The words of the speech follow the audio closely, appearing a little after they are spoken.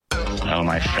Well,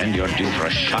 my friend, you're due for a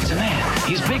shot. It's a man.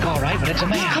 He's big, all right, but it's a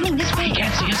man. He's coming this way. He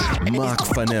can't see us. Mark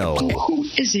Fennell. Who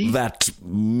is he? That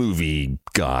movie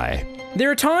guy.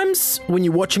 There are times when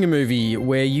you're watching a movie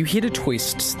where you hit a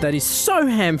twist that is so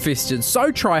ham-fisted,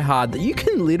 so try-hard, that you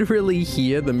can literally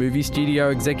hear the movie studio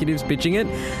executives pitching it.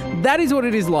 That is what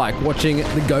it is like watching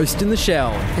The Ghost in the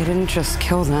Shell. They didn't just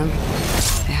kill them.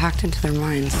 They hacked into their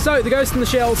minds. So, The Ghost in the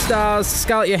Shell stars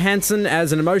Scarlett Johansson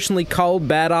as an emotionally cold,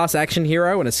 badass action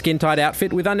hero in a skin-tight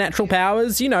outfit with unnatural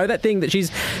powers. You know, that thing that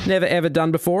she's never ever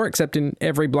done before, except in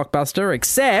every blockbuster.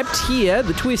 Except here,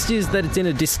 the twist is that it's in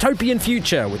a dystopian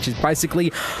future, which is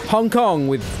basically Hong Kong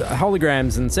with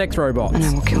holograms and sex robots. And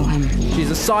I will kill him.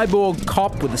 She's a cyborg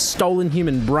cop with a stolen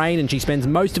human brain, and she spends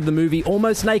most of the movie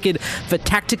almost naked for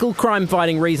tactical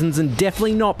crime-fighting reasons, and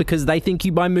definitely not because they think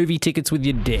you buy movie tickets with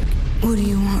your dick. What do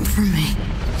you want from me?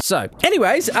 So,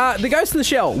 anyways, The Ghost in the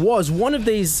Shell was one of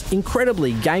these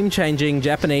incredibly game-changing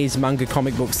Japanese manga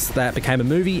comic books that became a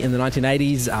movie in the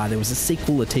 1980s. There was a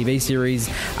sequel, a TV series,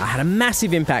 had a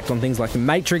massive impact on things like The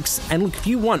Matrix. And look, if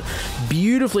you want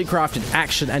beautifully crafted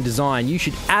action and design, you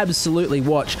should absolutely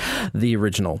watch the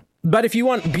original. But if you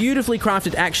want beautifully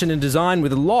crafted action and design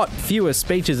with a lot fewer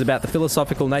speeches about the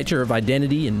philosophical nature of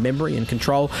identity and memory and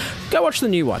control, go watch the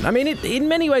new one. I mean, in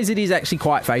many ways, it is actually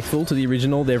quite faithful to the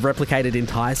original. They've replicated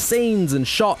entire scenes and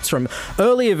shots from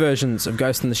earlier versions of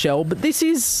Ghost in the Shell, but this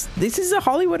is a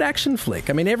Hollywood action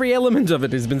flick. I mean, every element of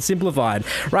it has been simplified,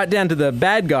 right down to the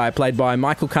bad guy played by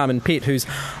Michael Carmen Pitt, whose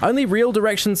only real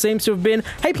direction seems to have been,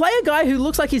 hey, play a guy who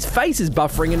looks like his face is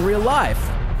buffering in real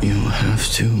life. You have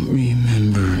to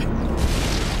remember.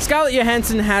 Scarlett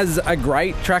Johansson has a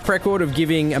great track record of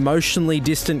giving emotionally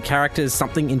distant characters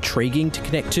something intriguing to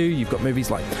connect to. You've got movies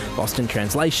like Lost in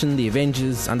Translation, The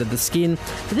Avengers, Under the Skin.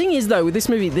 The thing is, though, with this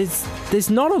movie,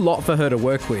 there's not a lot for her to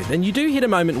work with. And you do hit a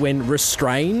moment when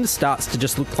restrained starts to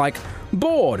just look like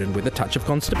bored and with a touch of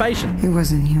constipation. He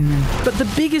wasn't human. But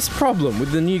the biggest problem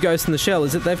with the new Ghost in the Shell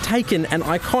is that they've taken an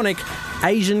iconic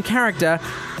Asian character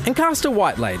and cast a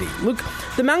white lady. Look,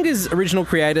 the manga's original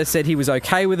creator said he was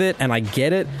okay with it, and I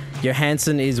get it.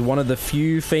 Johansson is one of the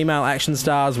few female action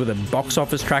stars with a box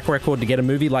office track record to get a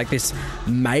movie like this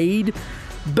made.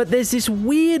 But there's this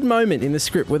weird moment in the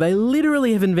script where they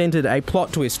literally have invented a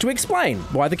plot twist to explain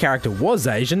why the character was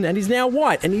Asian and is now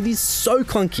white, and it is so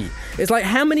clunky. It's like,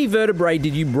 how many vertebrae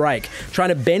did you break trying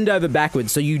to bend over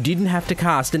backwards so you didn't have to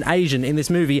cast an Asian in this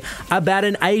movie about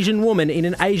an Asian woman in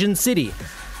an Asian city?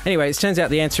 Anyway, it turns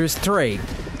out the answer is 3.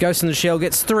 Ghost in the Shell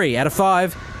gets 3 out of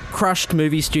 5 crushed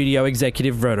movie studio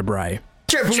executive vertebrae.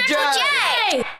 Triple J!